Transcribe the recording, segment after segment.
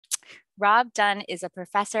Rob Dunn is a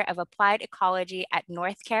professor of applied ecology at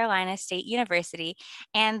North Carolina State University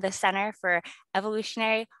and the Center for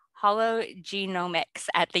Evolutionary Hologenomics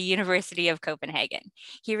at the University of Copenhagen.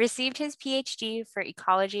 He received his PhD for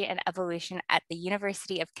ecology and evolution at the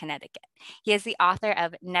University of Connecticut. He is the author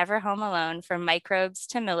of Never Home Alone: From Microbes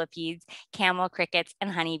to Millipedes, Camel Crickets,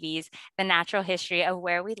 and Honeybees, The Natural History of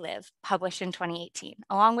Where We Live, published in 2018,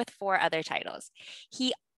 along with 4 other titles.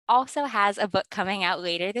 He also has a book coming out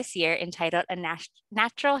later this year entitled A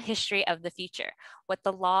Natural History of the Future: What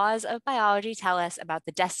the Laws of Biology Tell Us About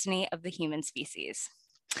the Destiny of the Human Species.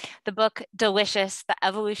 The book, Delicious, The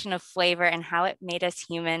Evolution of Flavor and How It Made Us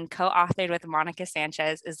Human, co-authored with Monica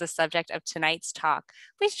Sanchez, is the subject of tonight's talk.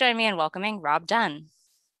 Please join me in welcoming Rob Dunn.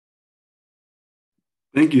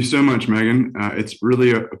 Thank you so much, Megan. It's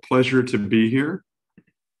really a pleasure to be here.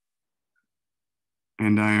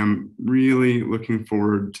 And I am really looking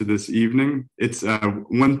forward to this evening. It's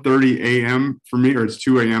 1:30 a.m. for me, or it's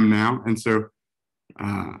 2 a.m. now. And so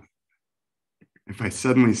if I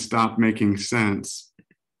suddenly stop making sense,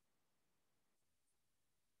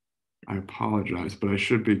 I apologize, but I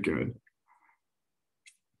should be good.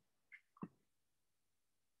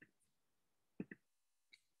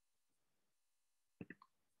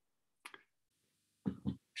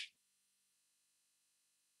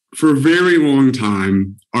 For a very long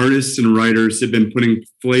time, artists and writers have been putting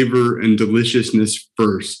flavor and deliciousness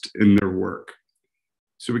first in their work.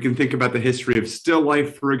 So we can think about the history of still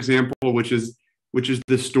life, for example, which is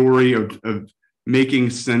the story of making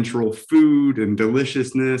central food and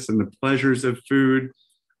deliciousness and the pleasures of food.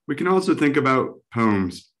 We can also think about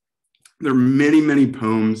poems. There are many, many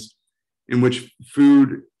poems in which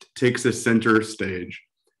food takes a center stage.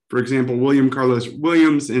 For example, William Carlos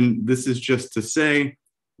Williams in This Is Just to Say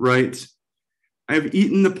writes, "I have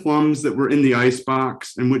eaten the plums that were in the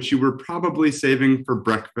icebox and which you were probably saving for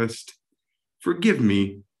breakfast. Forgive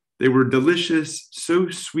me, they were delicious, so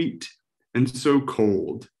sweet and so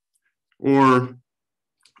cold." Or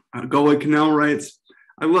Gullah Cannell writes,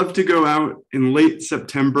 "I love to go out in late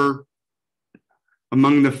September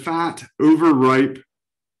among the fat, overripe,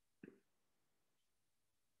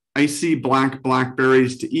 icy black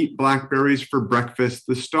blackberries to eat blackberries for breakfast,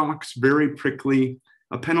 the stalks very prickly,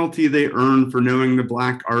 a penalty they earn for knowing the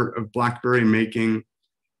black art of blackberry making.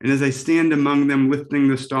 And as I stand among them, lifting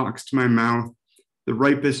the stalks to my mouth, the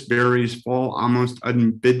ripest berries fall almost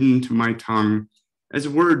unbidden to my tongue, as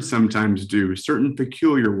words sometimes do, certain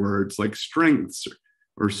peculiar words like strengths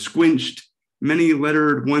or squinched,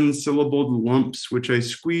 many-lettered, one-syllabled lumps, which I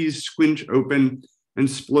squeeze, squinch open, and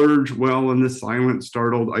splurge well in the silent,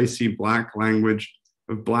 startled, icy black language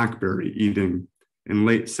of blackberry eating in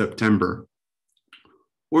late September."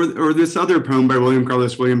 Or this other poem by William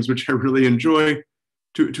Carlos Williams, which I really enjoy,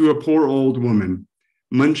 to a poor old woman,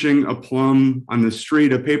 munching a plum on the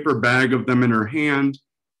street, a paper bag of them in her hand.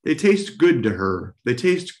 They taste good to her. They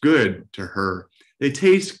taste good to her. They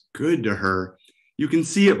taste good to her. You can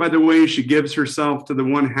see it by the way she gives herself to the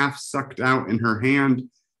one half sucked out in her hand,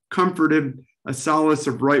 comforted, a solace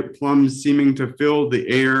of ripe plums seeming to fill the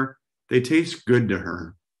air. They taste good to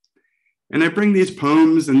her. And I bring these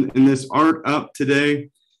poems and this art up today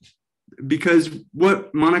because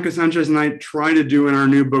what Monica Sanchez and I try to do in our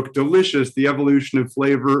new book, Delicious, The Evolution of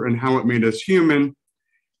Flavor and How It Made Us Human,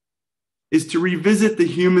 is to revisit the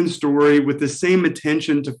human story with the same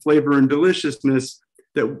attention to flavor and deliciousness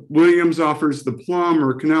that Williams offers the plum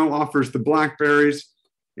or Cannell offers the blackberries.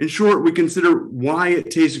 In short, we consider why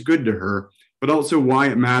it tastes good to her, but also why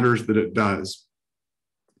it matters that it does.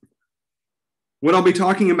 What I'll be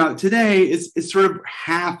talking about today is sort of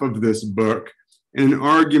half of this book and an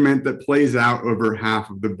argument that plays out over half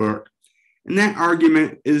of the book. And that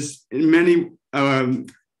argument is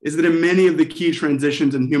that in many of the key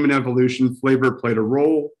transitions in human evolution, flavor played a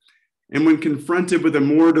role. And when confronted with a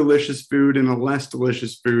more delicious food and a less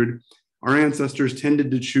delicious food, our ancestors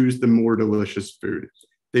tended to choose the more delicious food.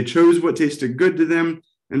 They chose what tasted good to them,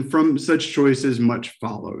 and from such choices, much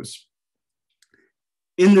follows.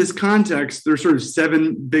 In this context, there's sort of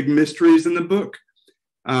 7 big mysteries in the book.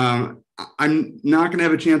 I'm not going to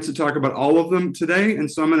have a chance to talk about all of them today,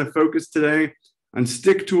 and so I'm going to focus today on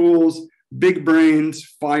stick tools, big brains,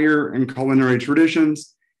 fire, and culinary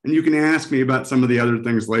traditions, and you can ask me about some of the other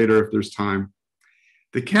things later if there's time.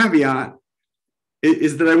 The caveat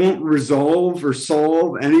is that I won't resolve or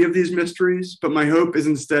solve any of these mysteries, but my hope is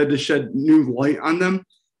instead to shed new light on them,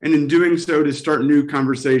 and in doing so, to start new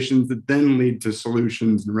conversations that then lead to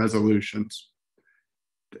solutions and resolutions,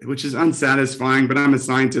 which is unsatisfying, but I'm a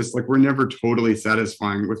scientist. Like, we're never totally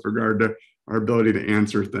satisfying with regard to our ability to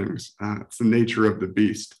answer things. It's the nature of the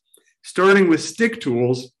beast. Starting with stick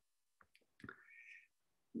tools,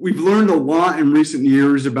 we've learned a lot in recent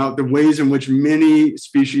years about the ways in which many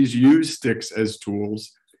species use sticks as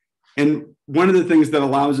tools. And one of the things that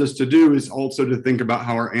allows us to do is also to think about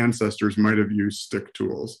how our ancestors might have used stick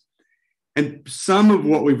tools. And some of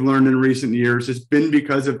what we've learned in recent years has been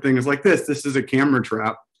because of things like this. This is a camera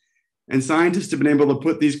trap. And scientists have been able to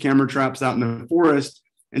put these camera traps out in the forest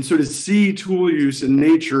and sort of see tool use in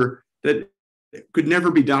nature that could never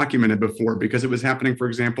be documented before, because it was happening, for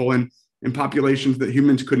example, in populations that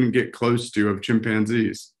humans couldn't get close to, of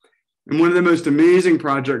chimpanzees. And one of the most amazing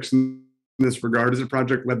projects in this regard is a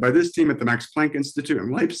project led by this team at the Max Planck Institute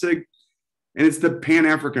in Leipzig, and it's the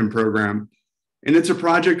Pan-African program. And it's a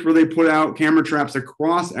project where they put out camera traps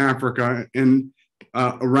across Africa and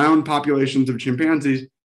around populations of chimpanzees,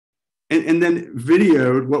 and then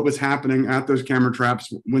videoed what was happening at those camera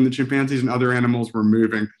traps when the chimpanzees and other animals were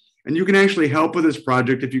moving. And you can actually help with this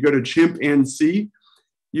project. If you go to chimpanzee,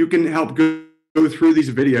 you can help go through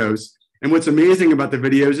these videos. And what's amazing about the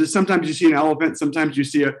videos is sometimes you see an elephant, sometimes you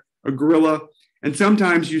see a gorilla, and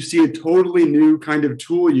sometimes you see a totally new kind of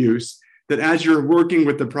tool use that as you're working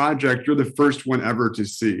with the project, you're the first one ever to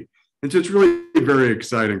see. And so it's really very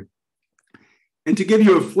exciting. And to give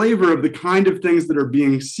you a flavor of the kind of things that are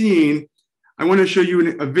being seen, I want to show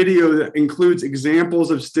you a video that includes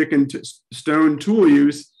examples of stick and stone tool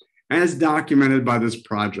use as documented by this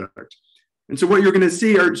project. And so what you're going to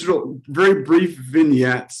see are sort of very brief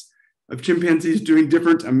vignettes of chimpanzees doing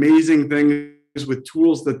different amazing things with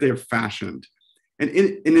tools that they've fashioned. And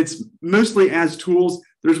it's mostly as tools.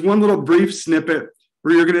 There's one little brief snippet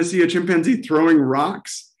where you're going to see a chimpanzee throwing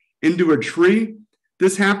rocks into a tree.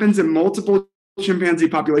 This happens in multiple chimpanzee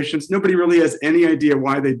populations. Nobody really has any idea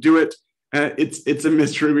why they do it. It's a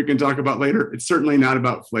mystery we can talk about later. It's certainly not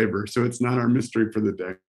about flavor, so it's not our mystery for the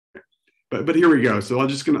day. But here we go. So I'm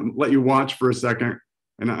just going to let you watch for a second,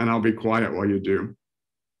 and I'll be quiet while you do.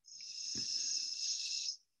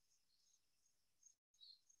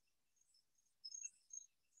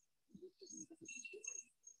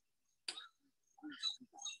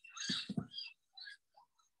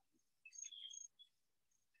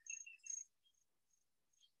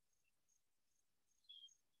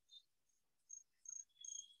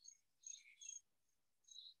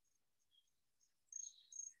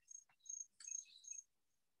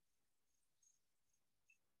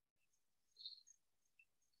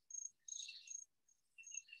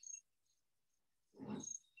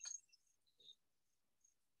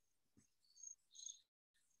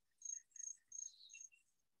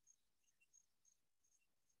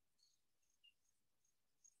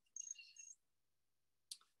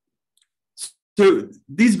 So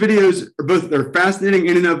these videos are they're fascinating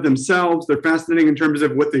in and of themselves. They're fascinating in terms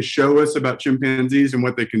of what they show us about chimpanzees and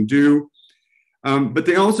what they can do. But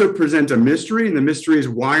they also present a mystery, and the mystery is,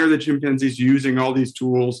 why are the chimpanzees using all these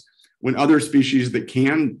tools when other species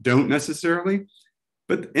that don't necessarily?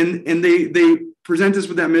 And they present us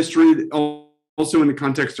with that mystery also in the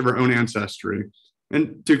context of our own ancestry.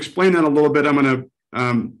 And to explain that a little bit, I'm going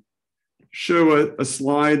to show a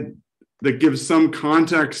slide that gives some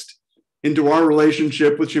context into our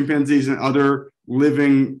relationship with chimpanzees and other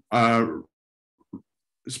living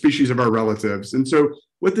species of our relatives. And so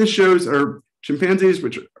what this shows are chimpanzees,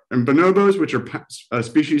 and bonobos, which are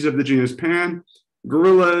species of the genus Pan,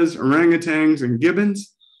 gorillas, orangutans, and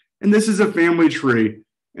gibbons. And this is a family tree.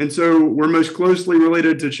 And so we're most closely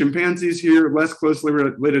related to chimpanzees here, less closely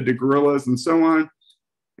related to gorillas, and so on.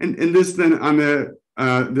 And this then on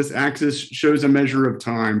this axis shows a measure of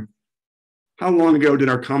time. How long ago did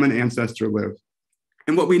our common ancestor live?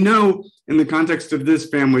 And what we know in the context of this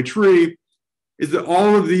family tree is that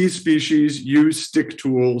all of these species use stick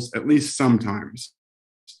tools at least sometimes.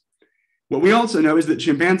 What we also know is that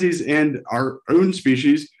chimpanzees and our own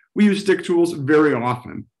species, we use stick tools very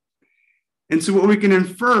often. And so what we can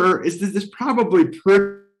infer is that it's probably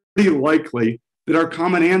pretty likely that our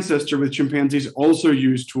common ancestor with chimpanzees also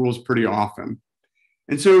used tools pretty often.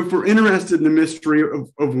 And so if we're interested in the mystery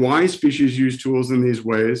of why species use tools in these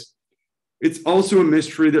ways, it's also a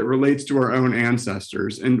mystery that relates to our own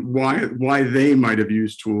ancestors and why they might have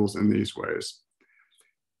used tools in these ways.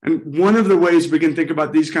 And one of the ways we can think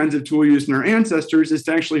about these kinds of tool use in our ancestors is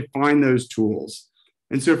to actually find those tools.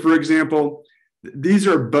 And so, for example, these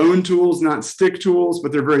are bone tools, not stick tools,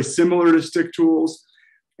 but they're very similar to stick tools.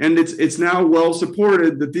 And it's now well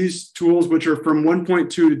supported that these tools, which are from 1.2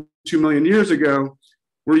 to 2 million years ago,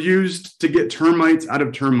 were used to get termites out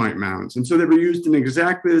of termite mounds. And so they were used in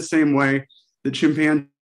exactly the same way that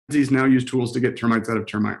chimpanzees now use tools to get termites out of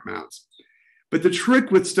termite mounds. But the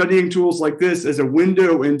trick with studying tools like this as a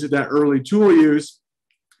window into that early tool use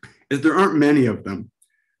is there aren't many of them.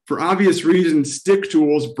 for obvious reasons, stick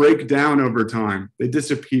tools break down over time. They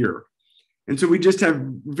disappear. And so we just have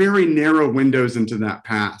very narrow windows into that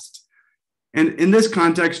past. And in this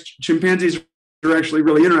context, chimpanzees are actually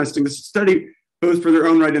really interesting to study, both for their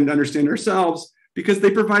own right and to understand ourselves, because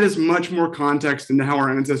they provide us much more context into how our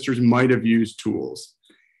ancestors might have used tools.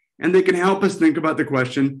 And they can help us think about the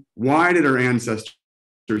question, why did our ancestors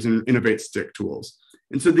innovate stick tools?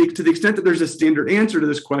 And so to the extent that there's a standard answer to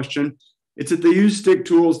this question, it's that they use stick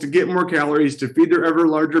tools to get more calories, to feed their ever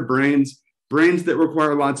larger brains that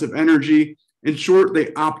require lots of energy. In short, they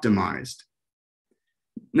optimized.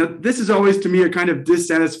 Now, this is always, to me, a kind of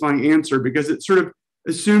dissatisfying answer because it sort of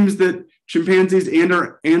assumes that chimpanzees and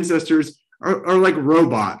our ancestors are like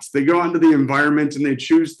robots. They go out into the environment and they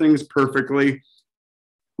choose things perfectly,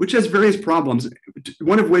 which has various problems.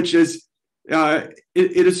 One of which is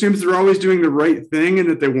it assumes they're always doing the right thing and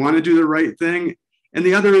that they want to do the right thing. And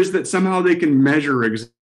the other is that somehow they can measure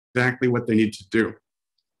exactly what they need to do.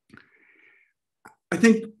 I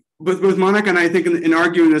think both Monica and I think in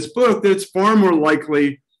arguing this book that it's far more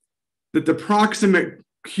likely that the proximate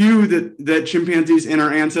cue that chimpanzees and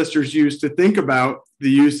our ancestors used to think about the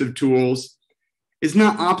use of tools is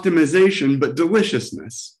not optimization, but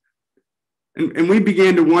deliciousness. And we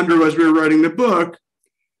began to wonder as we were writing the book,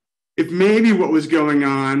 if maybe what was going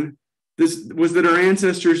on was that our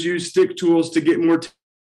ancestors used stick tools to get more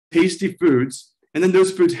tasty foods, and then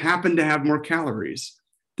those foods happen to have more calories.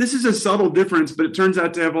 This is a subtle difference, but it turns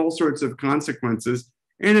out to have all sorts of consequences,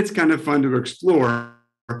 and it's kind of fun to explore.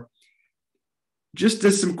 Just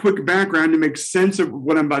as some quick background to make sense of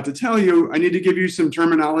what I'm about to tell you, I need to give you some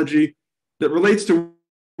terminology that relates to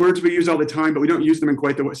words we use all the time, but we don't use them in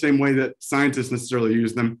quite the same way that scientists necessarily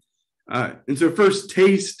use them. And so first,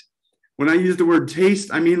 taste. When I use the word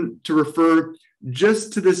taste, I mean to refer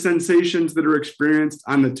just to the sensations that are experienced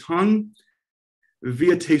on the tongue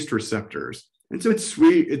via taste receptors. And so it's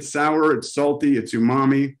sweet, it's sour, it's salty, it's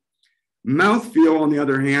umami. Mouthfeel, on the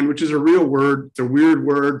other hand, which is a real word, it's a weird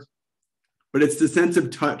word, but it's the sense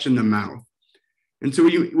of touch in the mouth. And so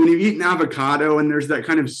when you eat an avocado and there's that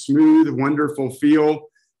kind of smooth, wonderful feel,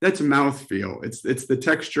 that's mouthfeel. It's the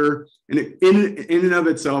texture, and in and of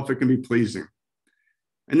itself, it can be pleasing.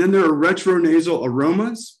 And then there are retronasal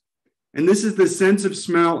aromas, and this is the sense of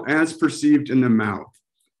smell as perceived in the mouth.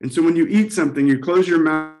 And so when you eat something, you close your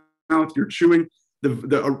mouth, you're chewing,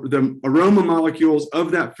 the aroma molecules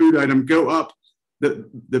of that food item go up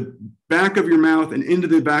the back of your mouth and into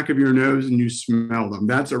the back of your nose, and you smell them.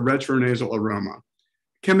 That's a retronasal aroma.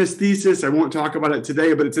 Chemesthesis, I won't talk about it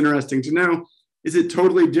today, but it's interesting to know, is a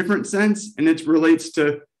totally different sense, and it relates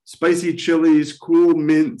to spicy chilies, cool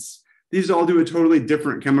mints. These all do a totally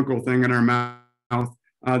different chemical thing in our mouth.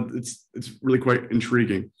 It's really quite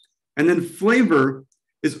intriguing. And then flavor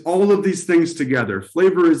is all of these things together.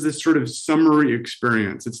 Flavor is this sort of summary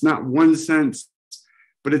experience. It's not one sense,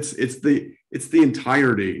 but it's the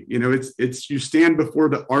entirety. You know, it's you stand before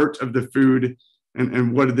the art of the food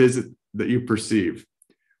and what it is that you perceive.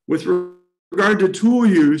 With regard to tool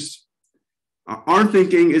use, our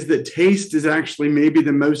thinking is that taste is actually maybe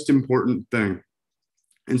the most important thing.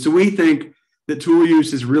 And so we think that tool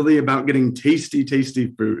use is really about getting tasty,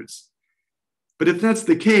 tasty foods. But if that's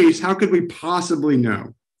the case, how could we possibly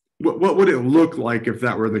know? What would it look like if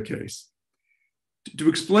that were the case? To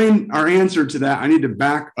explain our answer to that, I need to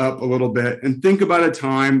back up a little bit and think about a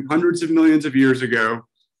time hundreds of millions of years ago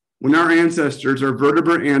when our ancestors, our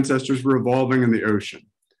vertebrate ancestors, were evolving in the ocean.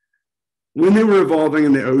 When they were evolving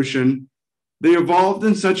in the ocean, they evolved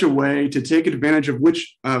in such a way to take advantage of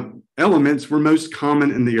which elements were most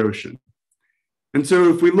common in the ocean. And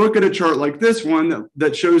so if we look at a chart like this one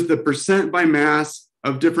that shows the percent by mass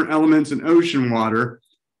of different elements in ocean water,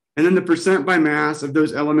 and then the percent by mass of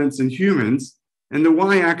those elements in humans, and the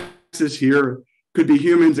y-axis here could be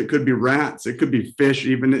humans, it could be rats, it could be fish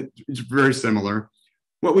even, it's very similar.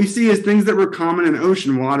 What we see is things that were common in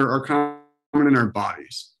ocean water are common in our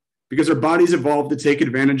bodies, because our bodies evolved to take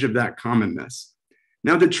advantage of that commonness.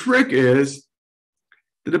 Now, the trick is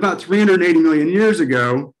that about 380 million years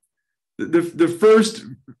ago, the first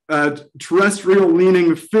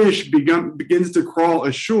terrestrial-leaning fish begins to crawl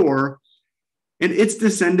ashore, and its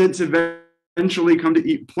descendants eventually come to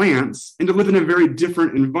eat plants and to live in a very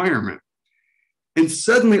different environment. And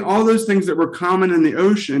suddenly, all those things that were common in the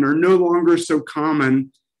ocean are no longer so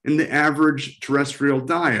common in the average terrestrial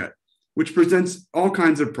diet, which presents all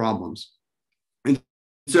kinds of problems. And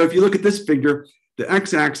so if you look at this figure, the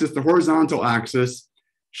x-axis, the horizontal axis,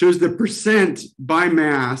 shows the percent by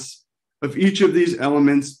mass of each of these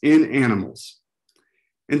elements in animals.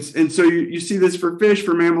 And so you see this for fish,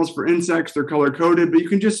 for mammals, for insects, they're color coded, but you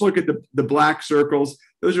can just look at the black circles.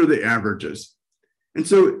 Those are the averages. And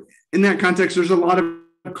so in that context, there's a lot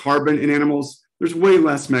of carbon in animals. There's way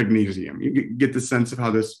less magnesium. You get the sense of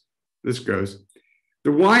how this goes.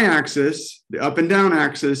 The y-axis, the up and down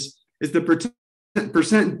axis, is the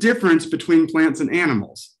percent difference between plants and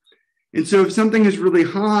animals. And so if something is really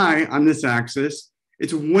high on this axis,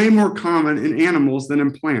 it's way more common in animals than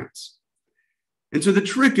in plants. And so the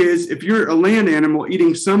trick is, if you're a land animal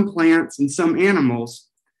eating some plants and some animals,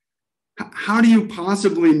 how do you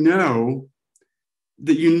possibly know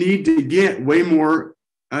that you need to get way more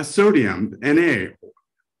sodium, Na,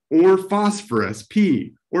 or phosphorus,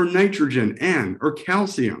 P, or nitrogen, N, or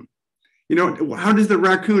calcium? You know, how does the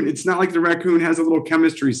raccoon, it's not like the raccoon has a little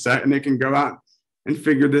chemistry set and they can go out and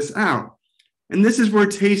figure this out. And this is where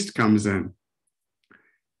taste comes in.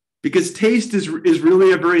 Because taste is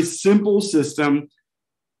really a very simple system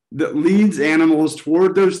that leads animals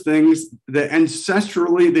toward those things that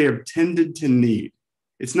ancestrally they have tended to need.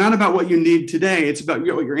 It's not about what you need today, it's about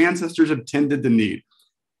what your ancestors have tended to need.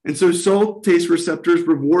 And so salt taste receptors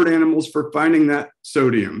reward animals for finding that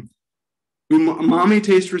sodium. Umami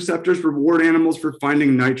taste receptors reward animals for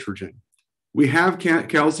finding nitrogen. We have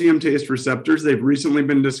calcium taste receptors. They've recently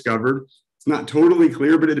been discovered. It's not totally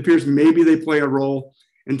clear, but it appears maybe they play a role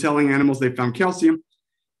in telling animals they found calcium.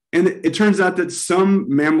 And it turns out that some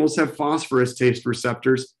mammals have phosphorus taste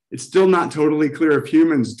receptors. It's still not totally clear if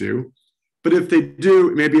humans do, but if they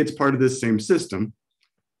do, maybe it's part of this same system.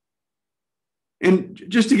 And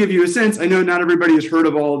just to give you a sense, I know not everybody has heard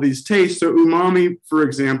of all of these tastes. So umami, for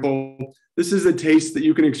example, this is a taste that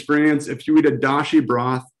you can experience if you eat a dashi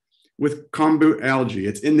broth with kombu algae.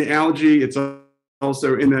 It's in the algae, it's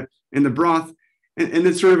also in the broth. And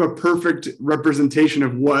it's sort of a perfect representation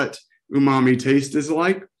of what umami taste is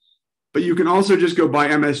like. But you can also just go buy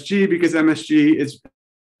MSG because MSG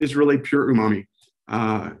is really pure umami.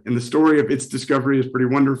 And the story of its discovery is pretty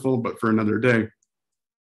wonderful, but for another day.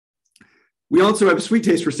 We also have sweet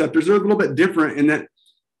taste receptors. They're a little bit different in that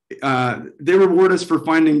they reward us for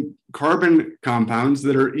finding carbon compounds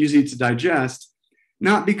that are easy to digest,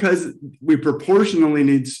 not because we proportionally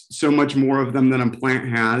need so much more of them than a plant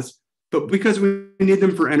has, but because we need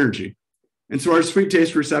them for energy. And so our sweet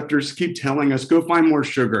taste receptors keep telling us, go find more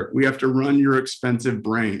sugar. We have to run your expensive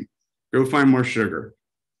brain. Go find more sugar.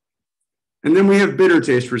 And then we have bitter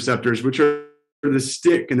taste receptors, which are the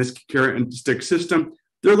stick in this carrot and stick system.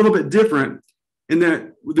 They're a little bit different in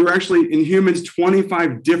that there are actually in humans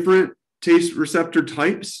 25 different taste receptor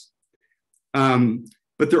types,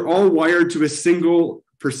 but they're all wired to a single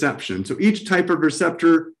perception. So each type of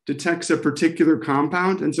receptor detects a particular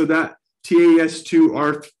compound. And so that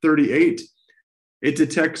TAS2R38, it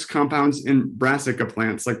detects compounds in brassica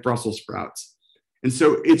plants like Brussels sprouts. And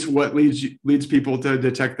so it's what leads people to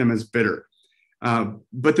detect them as bitter.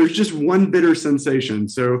 But there's just one bitter sensation.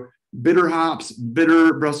 So bitter hops,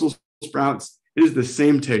 bitter Brussels sprouts, it is the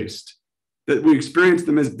same taste. That we experience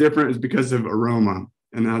them as different is because of aroma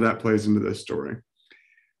and how that plays into this story.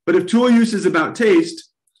 But if tool use is about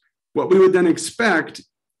taste, what we would then expect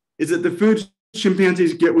is that the foods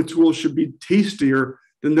chimpanzees get with tools should be tastier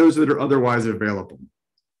than those that are otherwise available.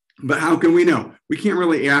 But how can we know? We can't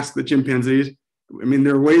really ask the chimpanzees. I mean,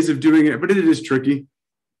 there are ways of doing it, but it is tricky.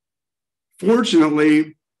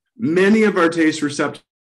 Fortunately, many of our taste receptors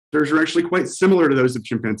are actually quite similar to those of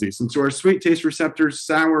chimpanzees. And so our sweet taste receptors,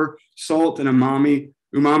 sour, salt, and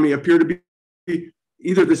umami appear to be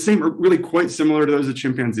either the same or really quite similar to those of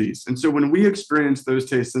chimpanzees. And so when we experience those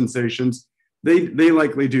taste sensations, they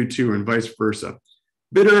likely do too, and vice versa.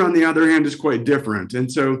 Bitter, on the other hand, is quite different.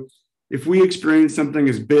 And so if we experience something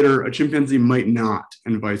as bitter, a chimpanzee might not,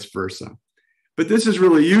 and vice versa. But this is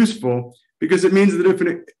really useful because it means that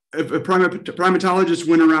if a primatologist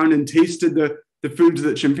went around and tasted the foods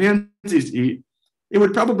that chimpanzees eat, it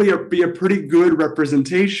would probably be a pretty good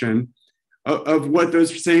representation of what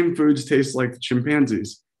those same foods taste like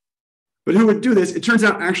chimpanzees. But who would do this? It turns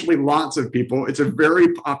out actually lots of people. It's a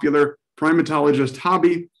very popular primatologist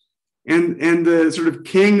hobby. And the sort of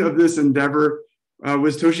king of this endeavor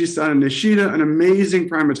was Toshisada Nishida, an amazing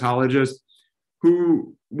primatologist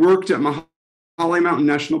who worked at Mahale Mountain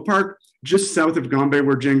National Park, just south of Gombe,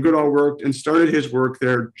 where Jane Goodall worked, and started his work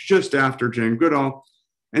there just after Jane Goodall,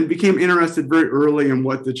 and became interested very early in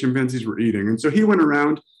what the chimpanzees were eating. And so he went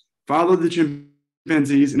around, followed the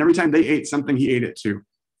chimpanzees, and every time they ate something, he ate it too.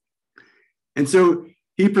 And so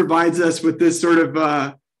he provides us with this sort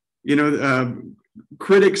of,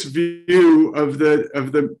 critic's view of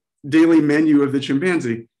the daily menu of the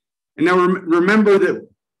chimpanzee. And now remember that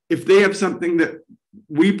if they have something that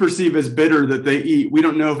we perceive as bitter that they eat, we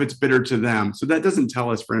don't know if it's bitter to them. So that doesn't tell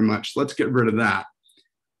us very much. Let's get rid of that.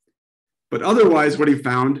 But otherwise, what he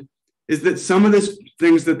found is that some of the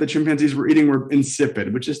things that the chimpanzees were eating were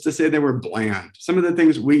insipid, which is to say they were bland. Some of the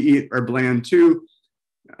things we eat are bland too.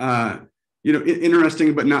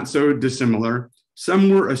 Interesting, but not so dissimilar. Some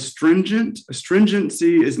were astringent.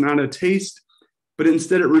 Astringency is not a taste, but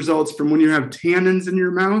instead it results from when you have tannins in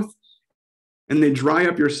your mouth and they dry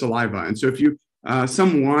up your saliva. And so if you,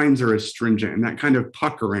 some wines are astringent, and that kind of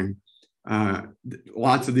puckering,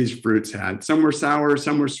 lots of these fruits had. Some were sour,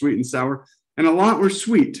 some were sweet and sour, and a lot were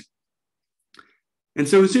sweet. And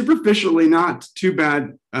so superficially, not too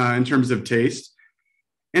bad in terms of taste.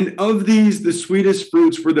 And of these, the sweetest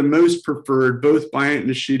fruits were the most preferred, both by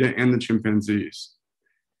Nishida and the chimpanzees.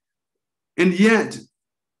 And yet,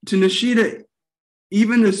 to Nishida,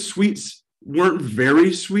 even the sweets weren't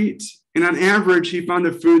very sweet. And on average, he found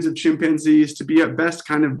the foods of chimpanzees to be at best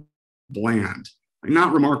kind of bland, like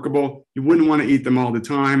not remarkable. You wouldn't want to eat them all the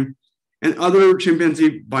time. And other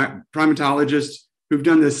chimpanzee primatologists who've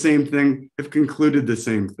done the same thing have concluded the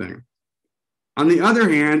same thing. On the other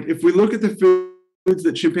hand, if we look at the foods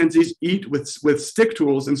that chimpanzees eat with stick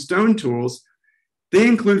tools and stone tools, they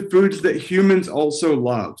include foods that humans also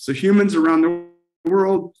love. So humans around the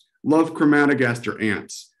world love chromatogaster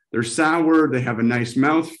ants. They're sour, they have a nice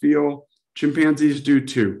mouthfeel. Chimpanzees do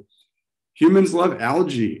too. Humans love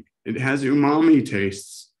algae. It has umami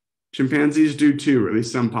tastes. Chimpanzees do too, or at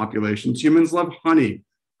least some populations. Humans love honey.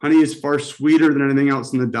 Honey is far sweeter than anything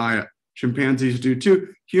else in the diet. Chimpanzees do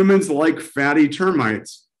too. Humans like fatty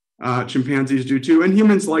termites. Chimpanzees do too. And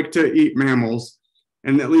humans like to eat mammals.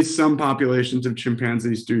 And at least some populations of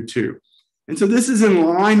chimpanzees do too. And so this is in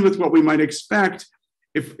line with what we might expect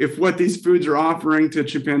if what these foods are offering to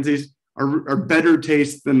chimpanzees are better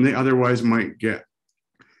taste than they otherwise might get.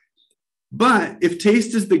 But if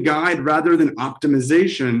taste is the guide rather than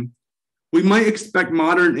optimization, we might expect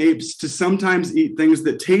modern apes to sometimes eat things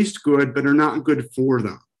that taste good but are not good for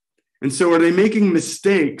them. And so are they making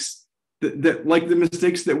mistakes that like the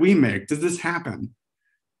mistakes that we make? Does this happen?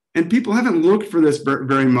 And people haven't looked for this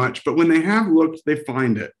very much, but when they have looked, they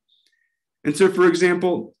find it. And so, for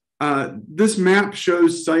example, this map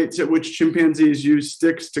shows sites at which chimpanzees use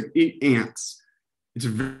sticks to eat ants. It's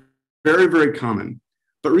very, very common.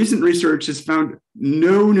 But recent research has found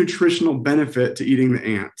no nutritional benefit to eating the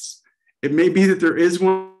ants. It may be that there is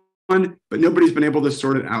one, but nobody's been able to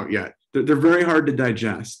sort it out yet. They're very hard to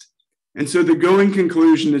digest. And so the going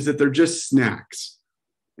conclusion is that they're just snacks.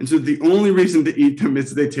 And so the only reason to eat them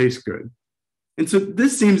is they taste good. And so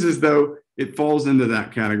this seems as though it falls into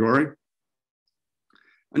that category.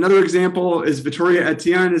 Another example is Victoria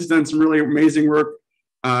Etienne has done some really amazing work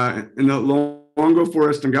in the Longo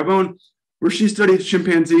forest in Gabon, where she studies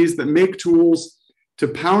chimpanzees that make tools to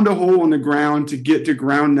pound a hole in the ground to get to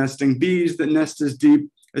ground nesting bees that nest as deep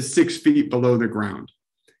as 6 feet below the ground.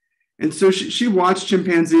 And so she watched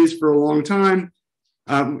chimpanzees for a long time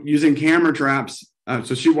using camera traps.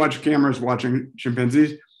 So she watched cameras watching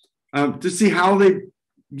chimpanzees to see how they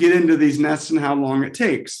get into these nests and how long it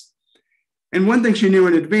takes. And one thing she knew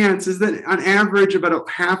in advance is that on average, about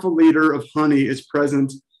half a liter of honey is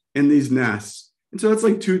present in these nests. And so it's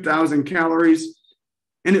like 2,000 calories.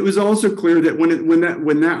 And it was also clear that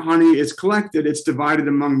when that honey is collected, it's divided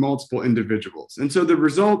among multiple individuals. And so the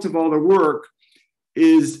result of all the work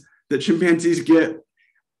is that chimpanzees get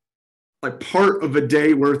like part of a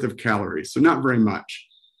day worth of calories, so not very much.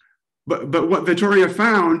 But what Victoria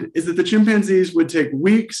found is that the chimpanzees would take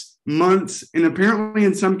weeks, months, and apparently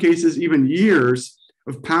in some cases even years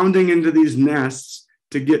of pounding into these nests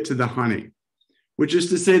to get to the honey, which is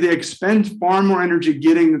to say they expend far more energy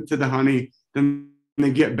getting to the honey than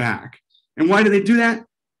they get back. And why do they do that?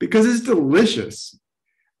 Because it's delicious,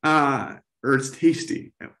 or it's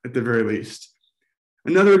tasty at the very least.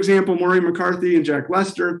 Another example, Maureen McCarthy and Jack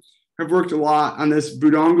Lester have worked a lot on this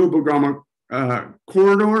Budongo-Bugama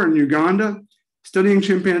corridor in Uganda, studying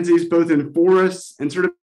chimpanzees both in forests and sort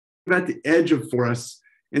of at the edge of forests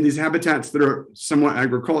in these habitats that are somewhat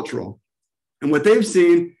agricultural. And what they've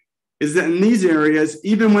seen is that in these areas,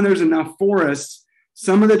 even when there's enough forests,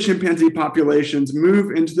 some of the chimpanzee populations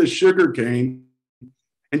move into the sugarcane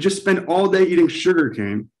and just spend all day eating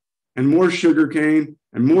sugarcane and more sugarcane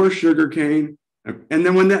and more sugarcane. And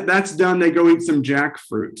then when that's done, they go eat some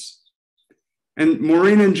jackfruits. And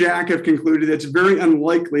Maureen and Jack have concluded it's very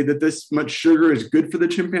unlikely that this much sugar is good for the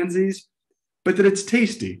chimpanzees, but that it's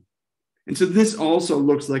tasty. And so this also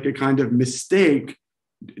looks like a kind of mistake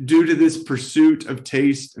due to this pursuit of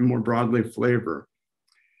taste and more broadly flavor.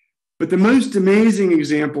 But the most amazing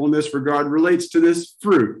example in this regard relates to this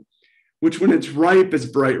fruit, which when it's ripe is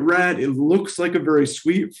bright red. It looks like a very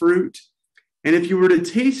sweet fruit. And if you were to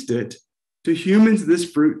taste it, to humans, this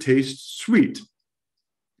fruit tastes sweet.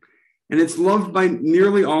 And it's loved by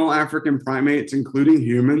nearly all African primates, including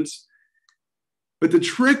humans. But the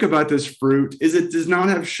trick about this fruit is it does not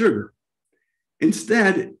have sugar.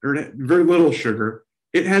 Instead, or very little sugar,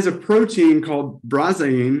 it has a protein called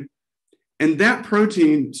brazaine. And that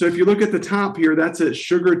protein, so if you look at the top here, that's a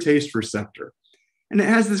sugar taste receptor. And it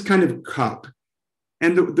has this kind of cup.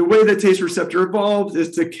 And the way the taste receptor evolved is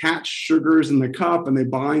to catch sugars in the cup, and they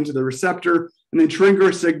bind to the receptor, and they trigger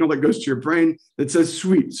a signal that goes to your brain that says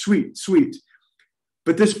sweet, sweet, sweet.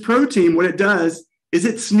 But this protein, what it does is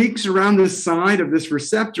it sneaks around the side of this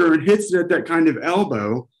receptor and hits it at that kind of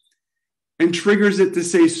elbow and triggers it to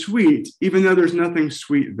say sweet, even though there's nothing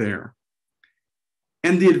sweet there.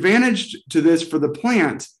 And the advantage to this for the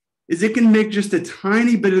plant is it can make just a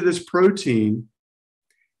tiny bit of this protein,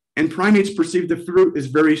 and primates perceive the fruit as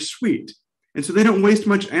very sweet. And so they don't waste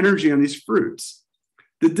much energy on these fruits.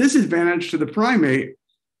 The disadvantage to the primate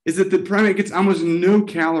is that the primate gets almost no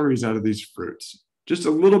calories out of these fruits. Just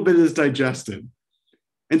a little bit is digested.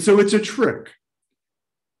 And so it's a trick.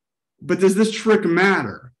 But does this trick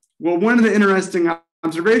matter? Well, one of the interesting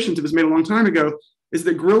observations that was made a long time ago is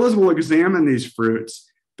that gorillas will examine these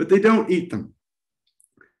fruits, but they don't eat them.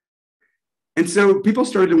 And so people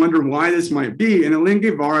started to wonder why this might be. And Elaine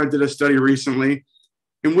Guevara did a study recently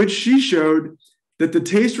in which she showed that the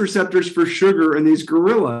taste receptors for sugar in these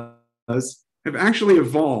gorillas have actually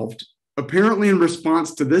evolved, apparently in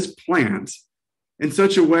response to this plant, in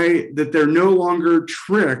such a way that they're no longer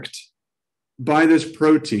tricked by this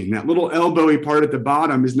protein. That little elbowy part at the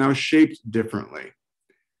bottom is now shaped differently.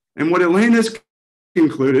 And what Elaine has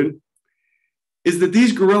concluded is that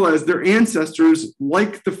these gorillas, their ancestors,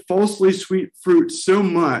 liked the falsely sweet fruit so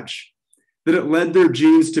much that it led their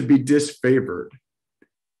genes to be disfavored.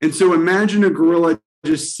 And so imagine a gorilla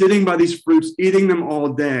just sitting by these fruits, eating them all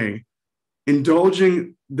day,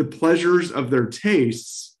 indulging the pleasures of their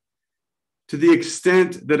tastes to the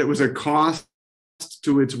extent that it was a cost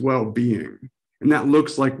to its well-being. And that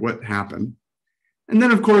looks like what happened. And then,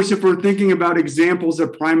 of course, if we're thinking about examples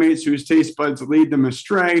of primates whose taste buds lead them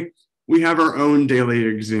astray, we have our own daily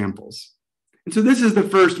examples. And so this is the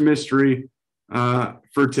first mystery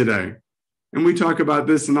for today. And we talk about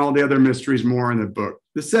this and all the other mysteries more in the book.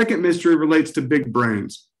 The second mystery relates to big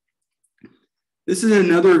brains. This is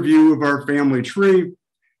another view of our family tree.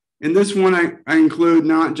 In this one, I include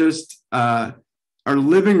not just our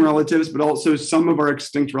living relatives, but also some of our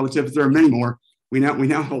extinct relatives. There are many more. We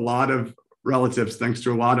now have a lot of relatives, thanks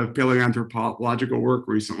to a lot of paleoanthropological work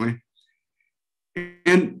recently.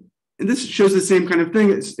 And this shows the same kind of thing.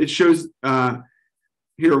 It shows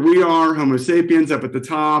here we are, Homo sapiens up at the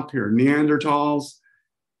top, here Neanderthals,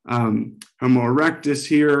 Homo erectus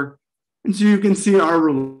here. And so you can see our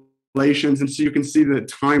relations, and so you can see the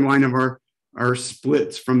timeline of our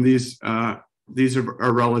splits from these are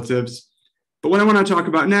our relatives. But what I want to talk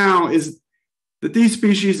about now is that these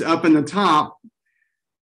species up in the top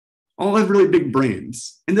all have really big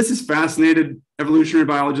brains. And this has fascinated evolutionary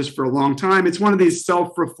biologists for a long time. It's one of these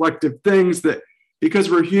self-reflective things that because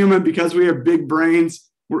we're human, because we have big brains,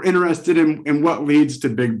 we're interested in what leads to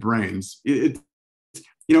big brains. If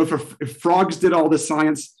frogs did all this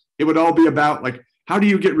science, it would all be about like, how do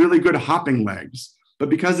you get really good hopping legs? But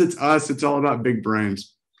because it's us, it's all about big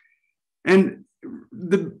brains. And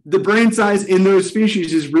the brain size in those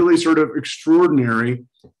species is really sort of extraordinary.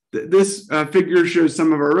 This figure shows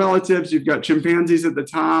some of our relatives. You've got chimpanzees at the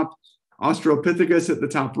top, Australopithecus at the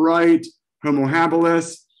top right, Homo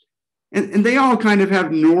habilis. And they all kind of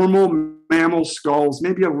have normal mammal skulls,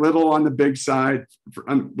 maybe a little on the big side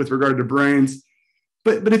with regard to brains.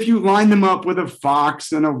 But if you line them up with a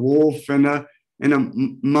fox and a wolf and a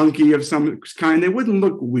monkey of some kind, they wouldn't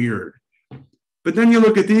look weird. But then you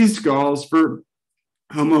look at these skulls for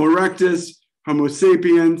Homo erectus, Homo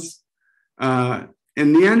sapiens, and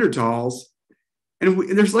Neanderthals,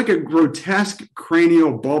 and there's like a grotesque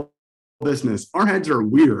cranial bulbousness. Our heads are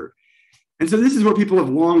weird. And so this is what people have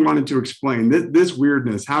long wanted to explain, this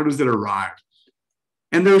weirdness. How does it arrive?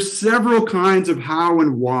 And there's several kinds of how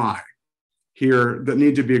and why here that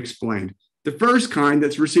need to be explained. The first kind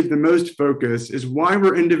that's received the most focus is why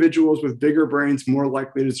were individuals with bigger brains more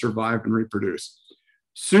likely to survive and reproduce?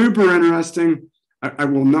 Super interesting. I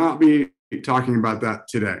will not be talking about that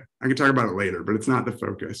today. I can talk about it later, but it's not the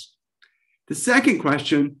focus. The second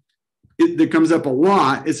question that comes up a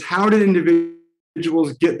lot is how did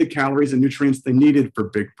individuals get the calories and nutrients they needed for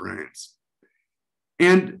big brains?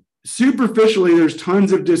 And superficially, there's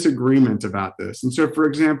tons of disagreement about this. And so, for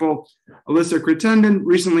example, Alyssa Crittenden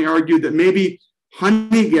recently argued that maybe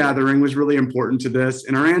honey gathering was really important to this,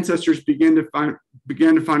 and our ancestors began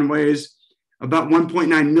to find ways about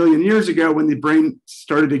 1.9 million years ago, when the brain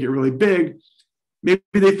started to get really big. Maybe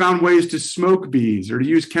they found ways to smoke bees or to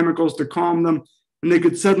use chemicals to calm them, and they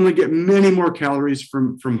could suddenly get many more calories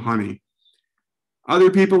from that.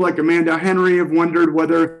 Other people like Amanda Henry have wondered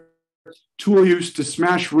whether tool use to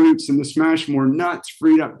smash roots and to smash more nuts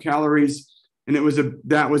freed up calories, and that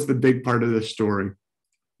was the big part of the story.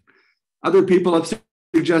 Other people have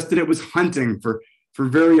suggested it was hunting for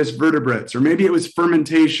various vertebrates, or maybe it was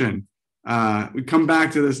fermentation. We come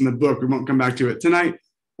back to this in the book. We won't come back to it tonight.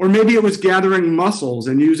 Or maybe it was gathering mussels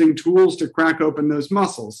and using tools to crack open those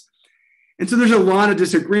mussels. And so there's a lot of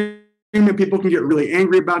disagreement. People can get really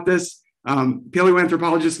angry about this.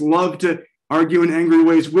 Paleoanthropologists love to argue in angry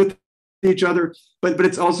ways with each other, but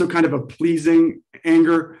it's also kind of a pleasing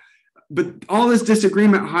anger. But all this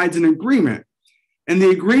disagreement hides an agreement. And the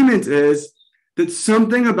agreement is that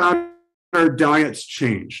something about our diets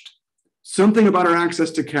changed. Something about our access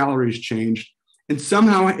to calories changed. And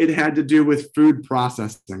somehow it had to do with food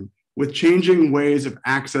processing, with changing ways of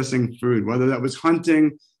accessing food, whether that was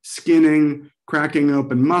hunting, skinning, cracking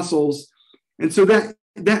open mussels. And so that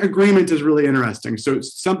agreement is really interesting. So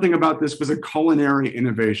something about this was a culinary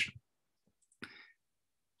innovation.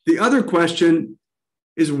 The other question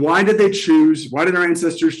is, why did our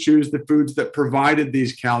ancestors choose the foods that provided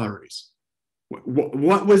these calories?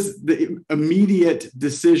 What was the immediate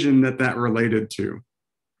decision that related to?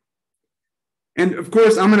 And of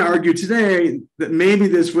course, I'm going to argue today that maybe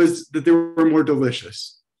this was that they were more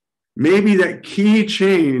delicious. Maybe that key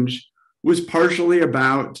change was partially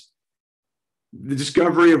about the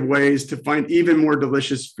discovery of ways to find even more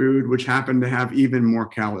delicious food, which happened to have even more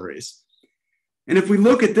calories. And if we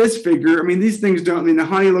look at this figure, these things the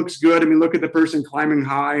honey looks good. Look at the person climbing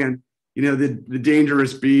high and, the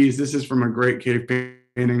dangerous bees. This is from a great cave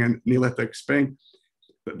painting in Neolithic Spain.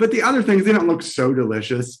 But the other things, they don't look so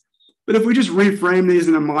delicious. But if we just reframe these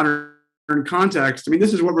in a modern context,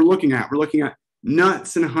 this is what we're looking at. We're looking at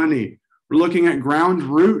nuts and honey. We're looking at ground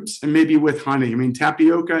roots and maybe with honey.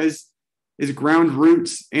 Tapioca is ground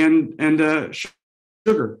roots and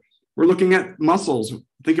sugar. We're looking at mussels.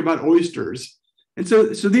 Think about oysters. And so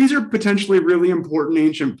these are potentially really important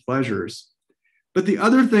ancient pleasures. But the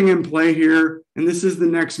other thing in play here, and this is the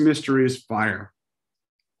next mystery, is fire.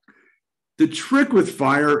 The trick with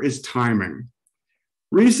fire is timing.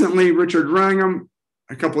 Recently, Richard Wrangham,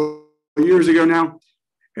 a couple of years ago now,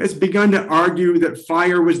 has begun to argue that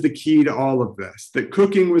fire was the key to all of this, that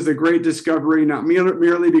cooking was a great discovery, not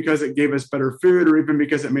merely because it gave us better food or even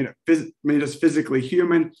because it made us physically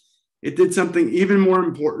human. It did something even more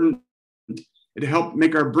important. It helped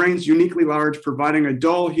make our brains uniquely large, providing a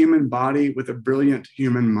dull human body with a brilliant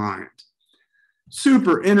human mind.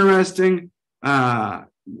 Super interesting, well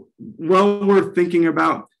worth thinking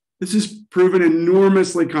about. This has proven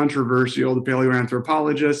enormously controversial to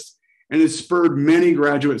paleoanthropologists and has spurred many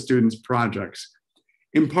graduate students' projects,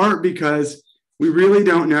 in part because we really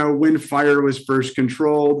don't know when fire was first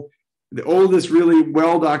controlled. The oldest really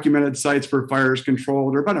well-documented sites where fire is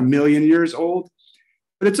controlled are about 1 million years old.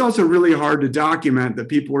 But it's also really hard to document that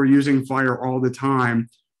people were using fire all the time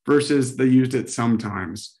versus they used it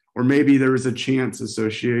sometimes, or maybe there was a chance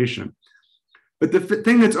association. But the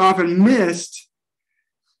thing that's often missed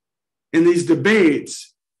in these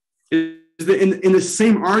debates is that in the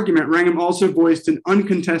same argument, Wrangham also voiced an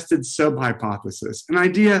uncontested sub-hypothesis, an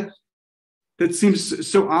idea that seems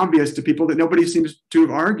so obvious to people that nobody seems to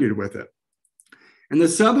have argued with it. And the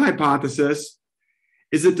sub-hypothesis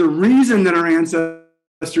is that the reason that our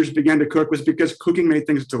ancestors began to cook was because cooking made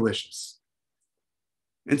things delicious.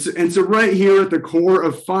 And so right here at the core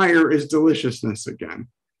of fire is deliciousness again.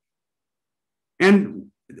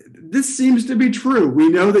 And this seems to be true. We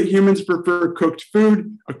know that humans prefer cooked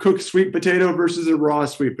food, a cooked sweet potato versus a raw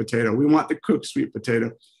sweet potato. We want the cooked sweet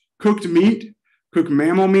potato. Cooked meat, cooked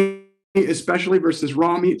mammal meat, especially versus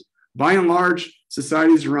raw meat. By and large,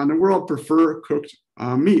 societies around the world prefer cooked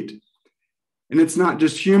meat. And it's not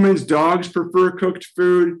just humans. Dogs prefer cooked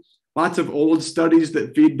food. Lots of old studies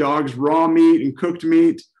that feed dogs raw meat and cooked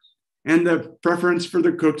meat. And the preference for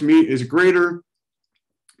the cooked meat is greater.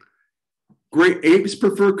 Great apes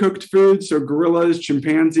prefer cooked food. So gorillas,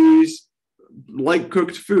 chimpanzees like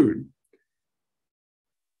cooked food.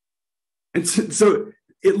 And so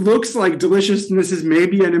it looks like deliciousness is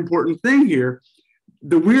maybe an important thing here.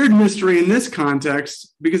 The weird mystery in this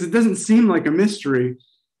context, because it doesn't seem like a mystery,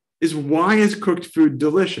 is why is cooked food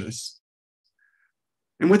delicious?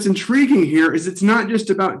 And what's intriguing here is it's not just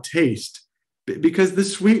about taste, because the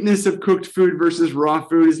sweetness of cooked food versus raw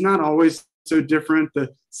food is not always so different.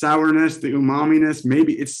 The sourness, the umaminess,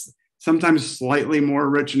 maybe it's sometimes slightly more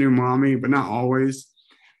rich in umami, but not always.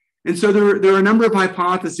 And so there are a number of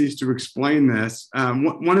hypotheses to explain this,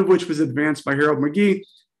 one of which was advanced by Harold McGee,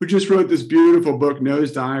 who just wrote this beautiful book,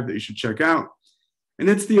 Nosedive, that you should check out. And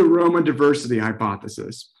it's the aroma diversity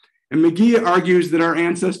hypothesis. And McGee argues that our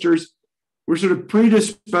ancestors were sort of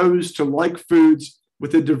predisposed to like foods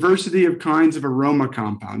with a diversity of kinds of aroma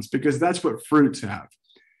compounds, because that's what fruits have.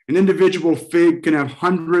 An individual fig can have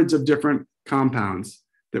hundreds of different compounds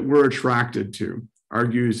that we're attracted to,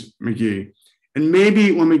 argues McGee. And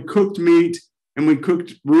maybe when we cooked meat and we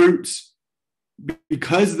cooked roots,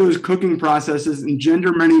 because those cooking processes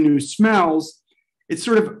engender many new smells, it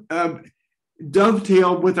sort of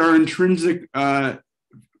dovetailed with our intrinsic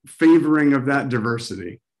favoring of that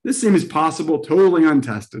diversity. This seems possible, totally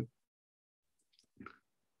untested.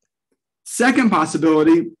 Second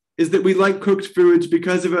possibility is that we like cooked foods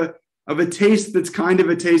because of a taste that's kind of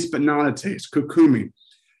a taste, but not a taste, kokumi.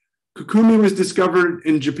 Kokumi was discovered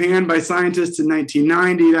in Japan by scientists in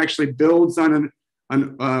 1990. It actually builds on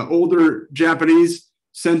an older Japanese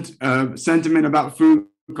sentiment about food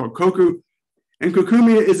called koku. And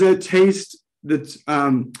kokumi is a taste that's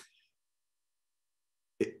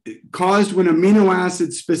caused when amino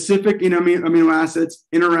acids, specific amino acids,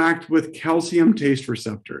 interact with calcium taste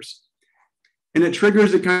receptors. And it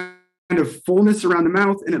triggers a kind of fullness around the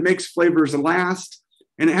mouth, and it makes flavors last.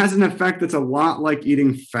 And it has an effect that's a lot like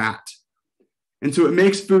eating fat. And so it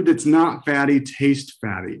makes food that's not fatty taste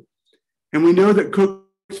fatty. And we know that cooked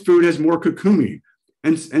food has more kokumi.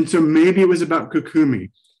 And so maybe it was about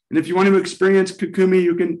kokumi. And if you want to experience kokumi,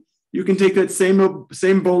 you can take that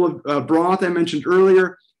same bowl of broth I mentioned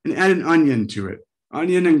earlier and add an onion to it.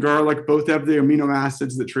 Onion and garlic both have the amino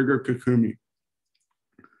acids that trigger kokumi.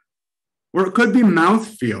 Or it could be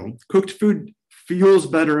mouthfeel. Cooked food feels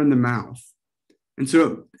better in the mouth. And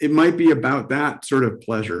so it might be about that sort of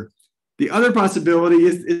pleasure. The other possibility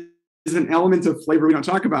is an element of flavor we don't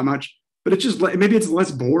talk about much, but it's just maybe it's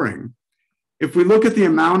less boring. If we look at the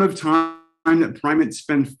amount of time that primates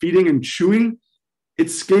spend feeding and chewing,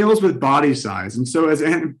 it scales with body size. And so as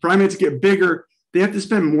primates get bigger, they have to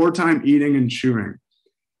spend more time eating and chewing.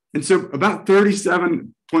 And so about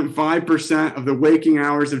 37.5% of the waking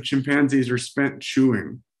hours of chimpanzees are spent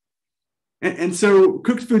chewing. And so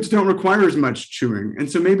cooked foods don't require as much chewing.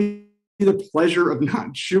 And so maybe the pleasure of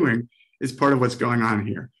not chewing is part of what's going on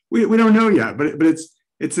here. We don't know yet, but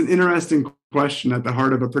it's an interesting question at the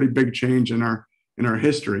heart of a pretty big change in our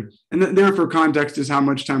history. And there, for context, is how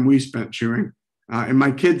much time we spent chewing. And my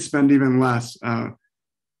kids spend even less, but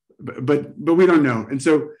we don't know. And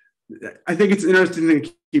so I think it's an interesting thing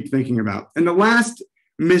to keep thinking about. And the last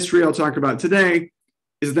mystery I'll talk about today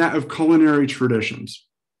is that of culinary traditions.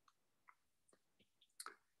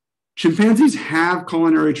 Chimpanzees have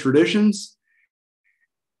culinary traditions,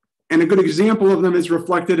 and a good example of them is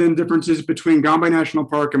reflected in differences between Gombe National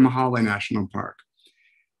Park and Mahale National Park.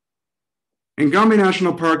 In Gombe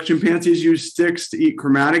National Park, chimpanzees use sticks to eat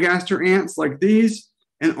chromatogaster ants like these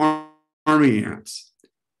and army ants.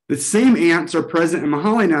 The same ants are present in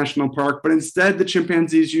Mahale National Park, but instead the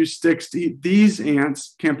chimpanzees use sticks to eat these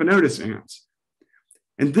ants, Camponotus ants.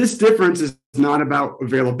 And this difference is not about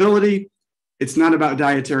availability. It's not about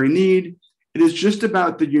dietary need. It is just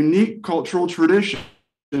about the unique cultural traditions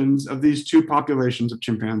of these two populations of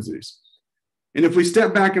chimpanzees. And if we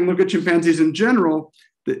step back and look at chimpanzees in general,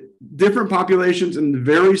 the different populations in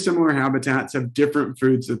very similar habitats have different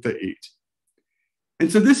foods that they eat.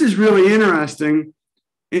 And so this is really interesting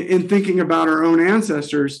in thinking about our own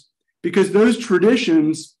ancestors, because those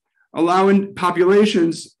traditions allow in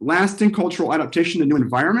populations lasting cultural adaptation to new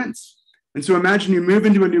environments. And so imagine you move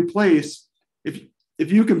into a new place.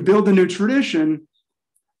 If you can build a new tradition,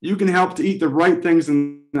 you can help to eat the right things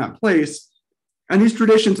in that place. And these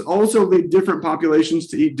traditions also lead different populations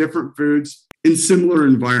to eat different foods in similar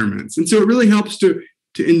environments. And so it really helps to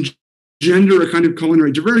engender a kind of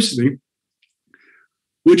culinary diversity,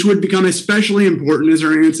 which would become especially important as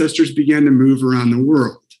our ancestors began to move around the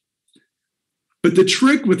world. But the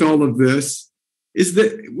trick with all of this is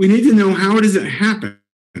that we need to know, how does it happen?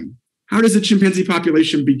 How does a chimpanzee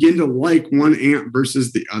population begin to like one ant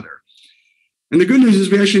versus the other? And the good news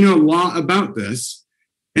is we actually know a lot about this,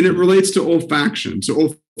 and it relates to olfaction. So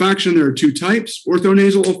olfaction, there are two types.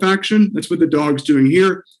 Orthonasal olfaction, that's what the dog's doing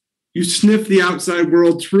here. You sniff the outside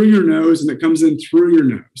world through your nose, and it comes in through your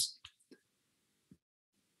nose.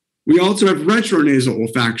 We also have retronasal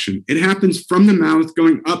olfaction. It happens from the mouth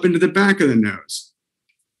going up into the back of the nose.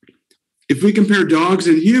 if we compare dogs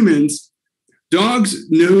and humans, dogs'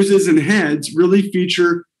 noses and heads really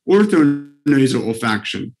feature orthonasal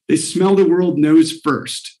olfaction. They smell the world nose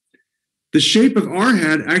first. The shape of our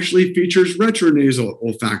head actually features retronasal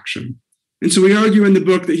olfaction. And so we argue in the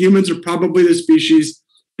book that humans are probably the species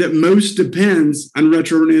that most depends on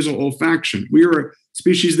retronasal olfaction. We are a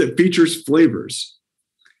species that features flavors.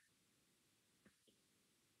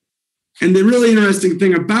 And the really interesting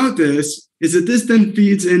thing about this is that this then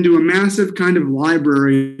feeds into a massive kind of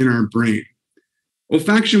library in our brain.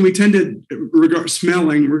 Olfaction, we tend to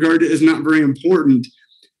regard it as not very important,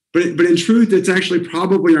 but in truth, it's actually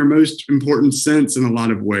probably our most important sense in a lot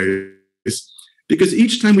of ways. Because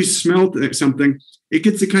each time we smell something, it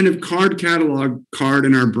gets a kind of card catalog card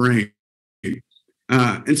in our brain.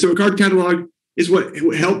 And so a card catalog is what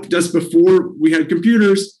helped us before we had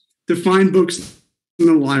computers to find books in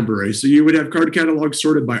the library. So you would have card catalogs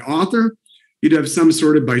sorted by author, you'd have some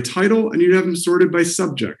sorted by title, and you'd have them sorted by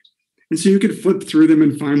subject. And so you could flip through them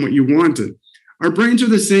and find what you wanted. Our brains are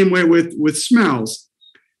the same way with smells,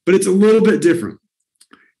 but it's a little bit different.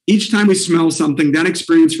 Each time we smell something, that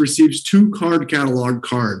experience receives two card catalog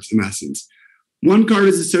cards, in essence. One card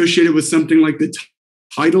is associated with something like the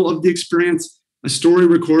title of the experience, a story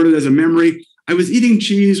recorded as a memory. I was eating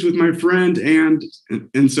cheese with my friend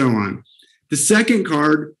and so on. The second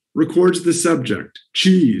card records the subject,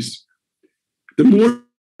 cheese. The more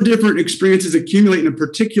different experiences accumulate in a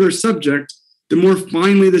particular subject, the more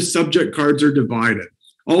finely the subject cards are divided.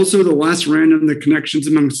 Also, the less random the connections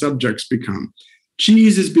among subjects become.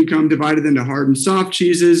 Cheese has become divided into hard and soft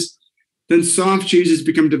cheeses. Then soft cheeses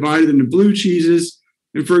become divided into blue cheeses,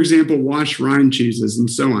 and for example, washed rind cheeses, and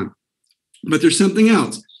so on. But there's something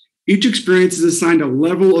else. Each experience is assigned a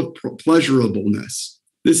level of pleasurableness.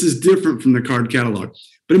 This is different from the card catalog.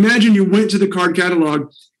 But imagine you went to the card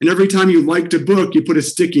catalog, and every time you liked a book, you put a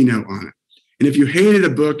sticky note on it. And if you hated a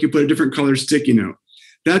book, you put a different color sticky note.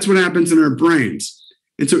 That's what happens in our brains.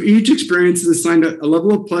 And so each experience is assigned a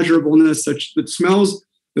level of pleasurableness such that smells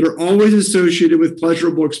that are always associated with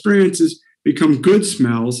pleasurable experiences become good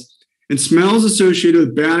smells, and smells associated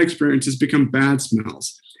with bad experiences become bad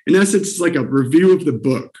smells. In essence, it's like a review of the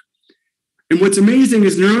book. And what's amazing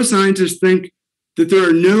is neuroscientists think that there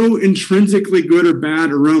are no intrinsically good or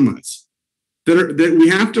bad aromas, that we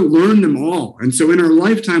have to learn them all. And so in our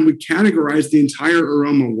lifetime, we categorize the entire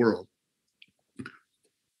aroma world.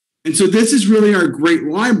 And so this is really our great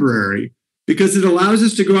library, because it allows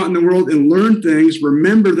us to go out in the world and learn things,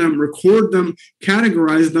 remember them, record them,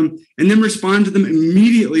 categorize them, and then respond to them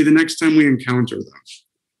immediately the next time we encounter them.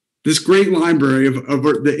 This great library of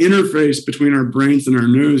the interface between our brains and our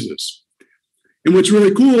noses. And what's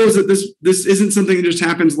really cool is that this isn't something that just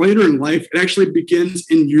happens later in life. It actually begins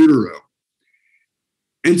in utero.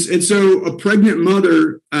 And so a pregnant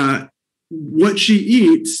mother, what she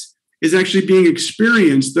eats is actually being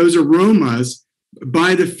experienced, those aromas,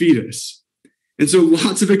 by the fetus. And so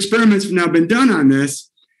lots of experiments have now been done on this,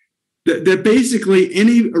 that basically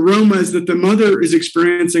any aromas that the mother is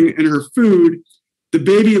experiencing in her food, the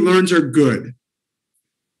baby learns are good.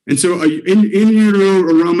 And so in utero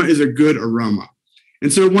aroma is a good aroma.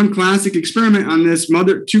 And so one classic experiment on this,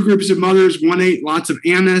 two groups of mothers, one ate lots of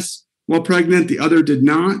anise while pregnant, the other did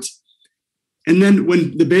not. And then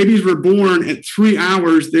when the babies were born at 3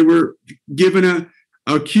 hours, they were given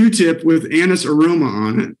a Q-tip with anise aroma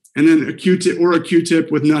on it, and then a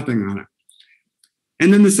Q-tip with nothing on it.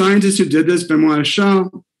 And then the scientists who did this, Benoit Shaw,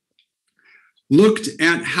 looked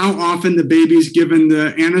at how often the babies given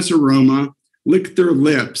the anise aroma licked their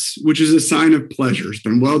lips, which is a sign of pleasure. It's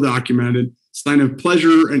been well documented, sign of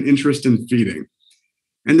pleasure and interest in feeding.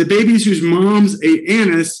 And the babies whose moms ate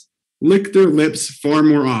anise licked their lips far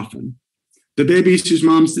more often. The babies whose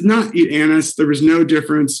moms did not eat anise, there was no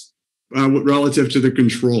difference relative to the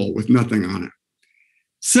control with nothing on it.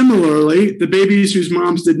 Similarly, the babies whose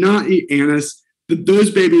moms did not eat anise,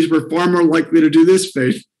 those babies were far more likely to do this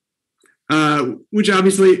face, which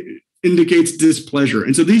obviously indicates displeasure.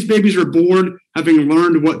 And so these babies were born having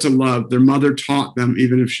learned what to love. Their mother taught them,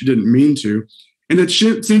 even if she didn't mean to. And it's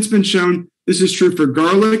since been shown this is true for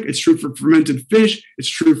garlic, it's true for fermented fish, it's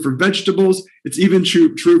true for vegetables, it's even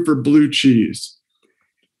true for blue cheese.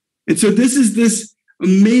 And so this is this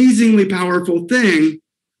amazingly powerful thing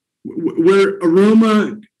where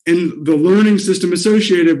aroma and the learning system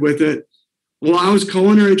associated with it allows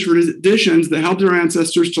culinary traditions that helped our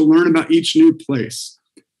ancestors to learn about each new place.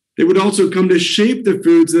 They would also come to shape the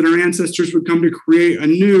foods that our ancestors would come to create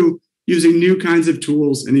anew using new kinds of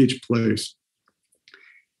tools in each place.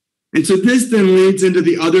 And so this then leads into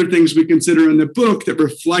the other things we consider in the book that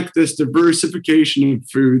reflect this diversification of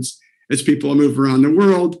foods as people move around the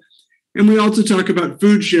world. And we also talk about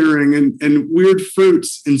food sharing and weird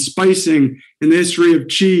fruits and spicing and the history of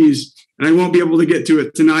cheese. And I won't be able to get to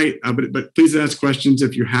it tonight, but please ask questions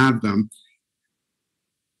if you have them.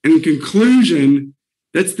 And in conclusion,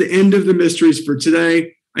 that's the end of the mysteries for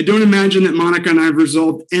today. I don't imagine that Monica and I have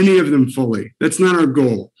resolved any of them fully. That's not our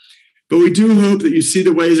goal. But we do hope that you see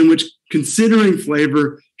the ways in which considering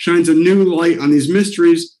flavor shines a new light on these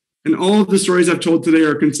mysteries. And all of the stories I've told today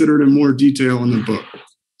are considered in more detail in the book.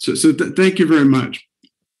 So thank you very much.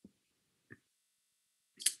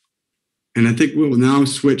 And I think we'll now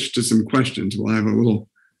switch to some questions. We'll have a little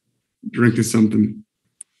drink of something.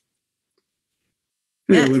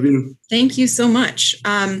 Hey, yeah. Olivia. Thank you so much.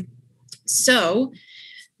 So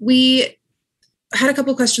we had a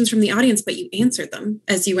couple questions from the audience, but you answered them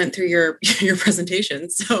as you went through your presentation.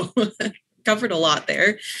 So covered a lot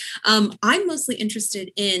there. I'm mostly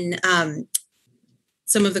interested in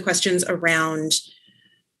some of the questions around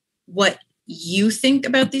what you think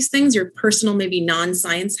about these things, your personal, maybe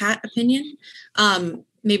non-science hat opinion.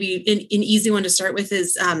 Maybe an easy one to start with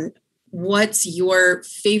is what's your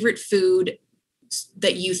favorite food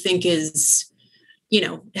that you think is,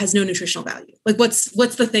 has no nutritional value? Like what's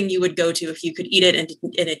the thing you would go to if you could eat it and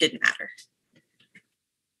it didn't matter?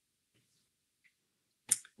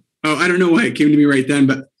 Oh, I don't know why it came to me right then,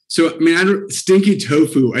 but so, stinky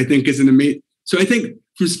tofu, I think is an amazing. So I think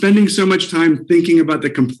from spending so much time thinking about the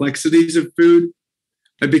complexities of food,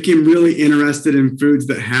 I became really interested in foods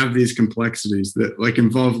that have these complexities that like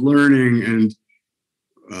involve learning and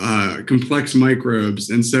complex microbes.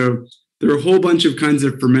 And so there are a whole bunch of kinds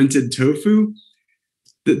of fermented tofu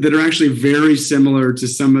that are actually very similar to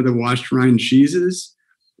some of the washed rind cheeses.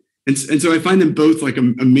 And so I find them both like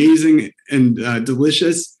amazing and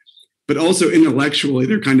delicious, but also intellectually,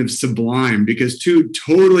 they're kind of sublime because two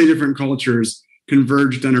totally different cultures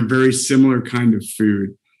converged on a very similar kind of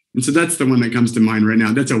food. And so that's the one that comes to mind right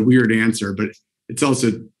now. That's a weird answer, but it's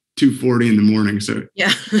also 2:40 in the morning. So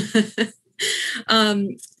yeah.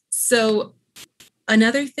 So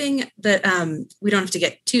another thing that we don't have to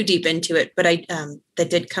get too deep into it, but that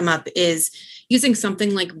did come up is using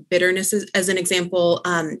something like bitterness as an example.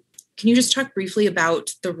 Can you just talk briefly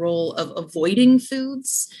about the role of avoiding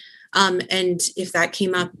foods? And if that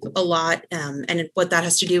came up a lot, and what that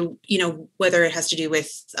has to do, whether it has to do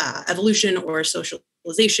with evolution or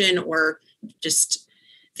socialization or just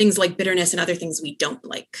things like bitterness and other things we don't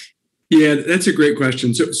like. Yeah, that's a great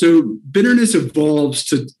question. So bitterness evolves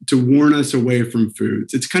to warn us away from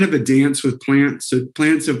foods. It's kind of a dance with plants. So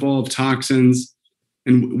plants evolve toxins,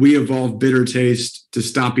 and we evolve bitter taste to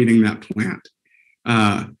stop eating that plant.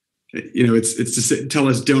 It's to tell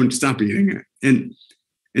us don't stop eating it.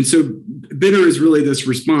 And so bitter is really this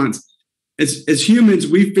response. As humans,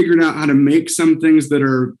 we've figured out how to make some things that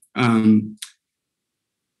are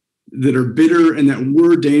bitter and that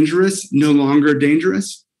were dangerous, no longer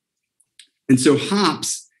dangerous. And so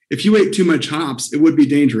hops, if you ate too much hops, it would be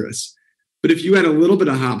dangerous. But if you add a little bit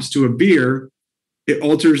of hops to a beer, it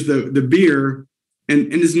alters the beer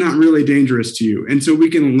and is not really dangerous to you. And so we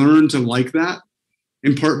can learn to like that,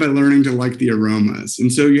 in part by learning to like the aromas.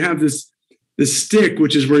 And so you have this stick,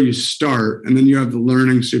 which is where you start, and then you have the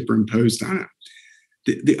learning superimposed on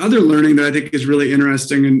it. The other learning that I think is really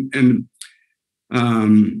interesting, and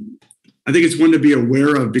I think it's one to be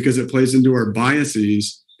aware of because it plays into our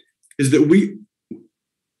biases, is that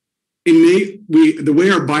the way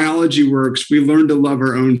our biology works, we learn to love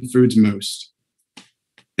our own foods most.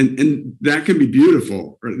 And that can be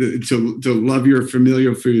beautiful, to love your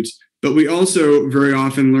familial foods, but we also very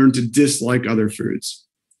often learn to dislike other foods.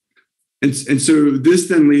 And so this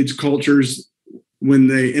then leads cultures, when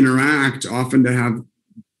they interact, often to have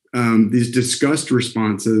these disgust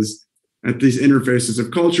responses at these interfaces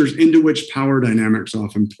of cultures into which power dynamics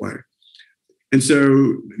often play. And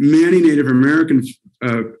so many Native American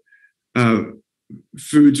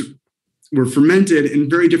foods were fermented in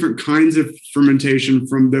very different kinds of fermentation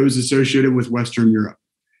from those associated with Western Europe,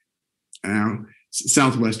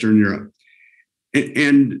 Southwestern Europe.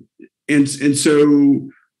 And so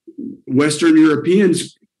Western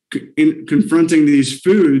Europeans in confronting these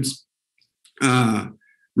foods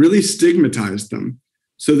really stigmatized them,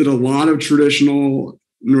 so that a lot of traditional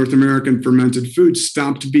North American fermented foods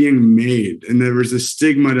stopped being made. And there was a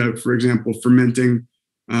stigma to, for example, fermenting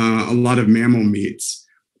a lot of mammal meats.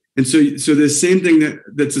 And so the same thing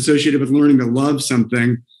that's associated with learning to love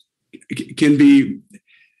something can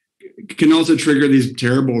also trigger these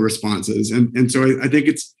terrible responses. And so I think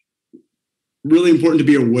it's really important to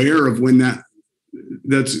be aware of when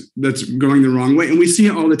that's going the wrong way. And we see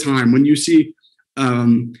it all the time. When you see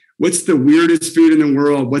what's the weirdest food in the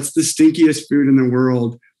world, what's the stinkiest food in the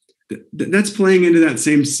world, that's playing into that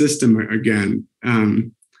same system again.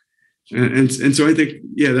 And so I think,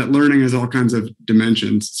 yeah, that learning has all kinds of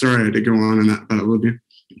dimensions. Sorry, I had to go on that, but Olivia.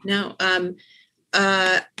 No,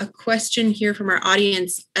 a question here from our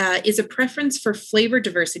audience. Is a preference for flavor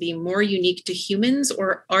diversity more unique to humans,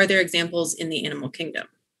 or are there examples in the animal kingdom?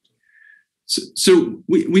 So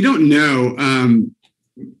we don't know. I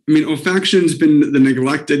mean, olfaction's been the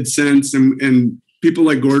neglected sense, and people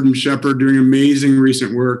like Gordon Shepherd doing amazing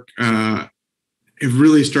recent work have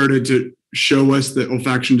really started to show us that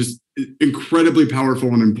olfaction is incredibly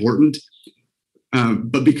powerful and important.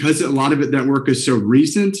 But because a lot of that work is so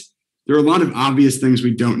recent, there are a lot of obvious things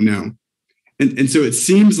we don't know. And so it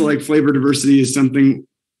seems like flavor diversity is something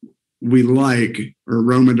we like, or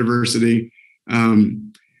aroma diversity,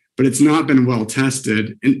 but it's not been well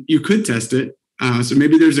tested. And you could test it. So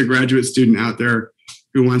maybe there's a graduate student out there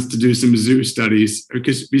who wants to do some zoo studies,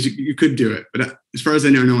 because you could do it. But as far as I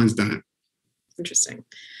know, no one's done it. Interesting.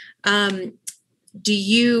 Do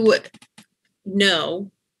you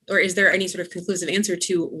know, or is there any sort of conclusive answer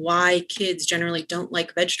to why kids generally don't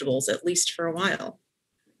like vegetables, at least for a while?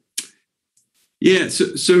 Yeah,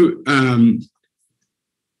 so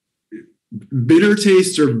bitter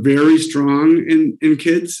tastes are very strong in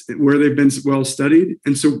kids where they've been well studied.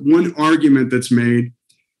 And so one argument that's made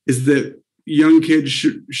is that young kids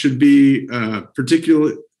should be there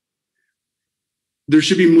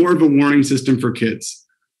should be more of a warning system for kids.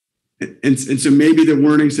 And so maybe the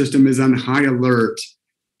warning system is on high alert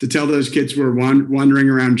to tell those kids who are wandering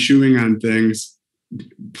around chewing on things,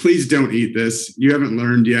 please don't eat this. You haven't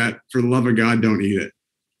learned yet. For the love of God, don't eat it.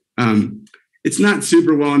 It's not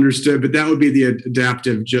super well understood, but that would be the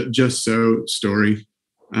adaptive just so story,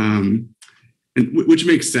 and which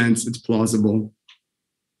makes sense. It's plausible.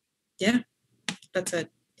 Yeah, that's a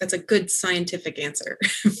good scientific answer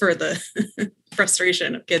for the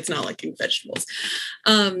frustration of kids not liking vegetables.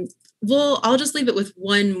 Well, I'll just leave it with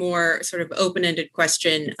one more sort of open-ended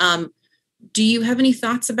question. Do you have any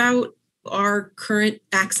thoughts about our current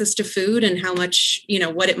access to food and how much,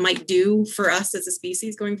 what it might do for us as a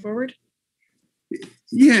species going forward?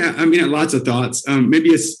 Yeah, I mean, lots of thoughts.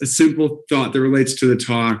 Maybe a simple thought that relates to the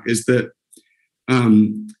talk is that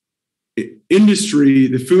the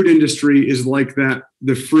food industry is like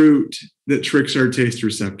the fruit that tricks our taste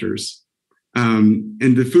receptors. And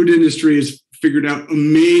the food industry has figured out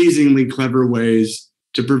amazingly clever ways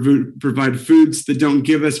to provide foods that don't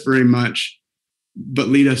give us very much, but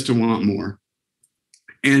lead us to want more.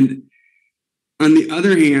 And on the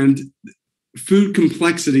other hand, food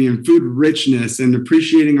complexity and food richness and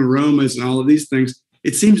appreciating aromas and all of these things,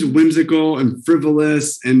 it seems whimsical and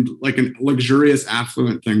frivolous and like a luxurious,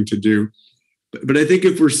 affluent thing to do. But I think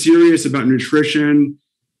if we're serious about nutrition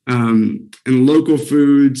and local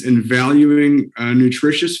foods and valuing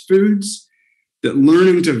nutritious foods, that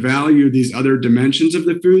learning to value these other dimensions of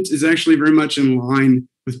the foods is actually very much in line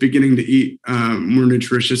with beginning to eat more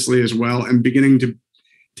nutritiously as well, and beginning to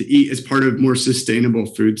eat as part of more sustainable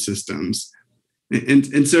food systems.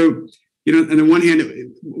 And so, on the one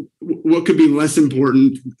hand, what could be less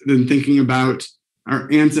important than thinking about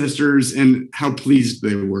our ancestors and how pleased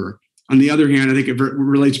they were? On the other hand, I think it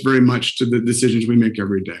relates very much to the decisions we make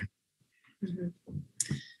every day. Mm-hmm.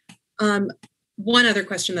 One other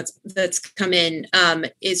question that's come in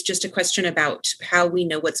is just a question about how we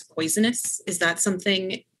know what's poisonous. Is that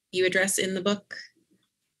something you address in the book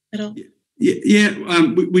at all? Yeah,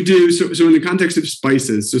 we do. So in the context of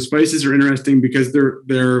spices, so spices are interesting because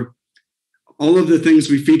they're all of the things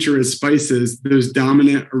we feature as spices. Those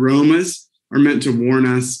dominant aromas are meant to warn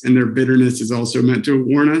us, and their bitterness is also meant to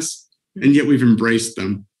warn us, and yet we've embraced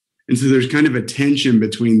them. And so there's kind of a tension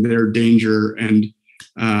between their danger and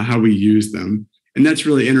how we use them. And that's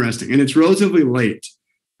really interesting. And it's relatively late.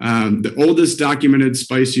 The oldest documented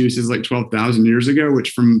spice use is like 12,000 years ago, which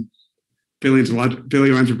from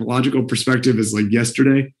paleoanthropological perspective is like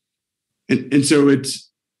yesterday. And so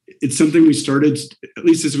it's something we started, at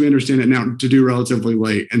least as we understand it now, to do relatively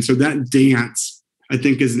late. And so that dance, I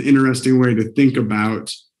think, is an interesting way to think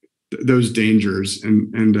about those dangers.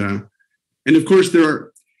 And of course,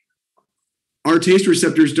 our taste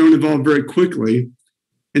receptors don't evolve very quickly.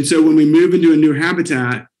 And so when we move into a new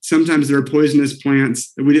habitat, sometimes there are poisonous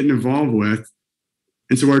plants that we didn't evolve with.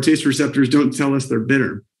 And so our taste receptors don't tell us they're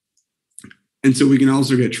bitter. And so we can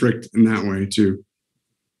also get tricked in that way too.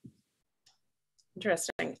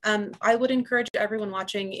 Interesting. I would encourage everyone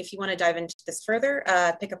watching, if you want to dive into this further,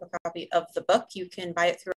 pick up a copy of the book. You can buy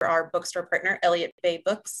it through our bookstore partner, Elliott Bay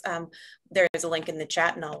Books. There is a link in the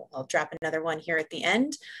chat, and I'll drop another one here at the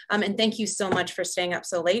end. And thank you so much for staying up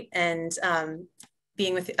so late and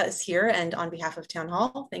being with us here. And on behalf of Town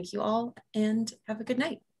Hall, thank you all and have a good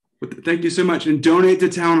night. Thank you so much. And donate to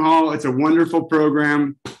Town Hall. It's a wonderful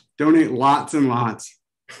program. Donate lots and lots.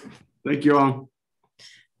 Thank you all.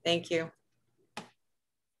 Thank you.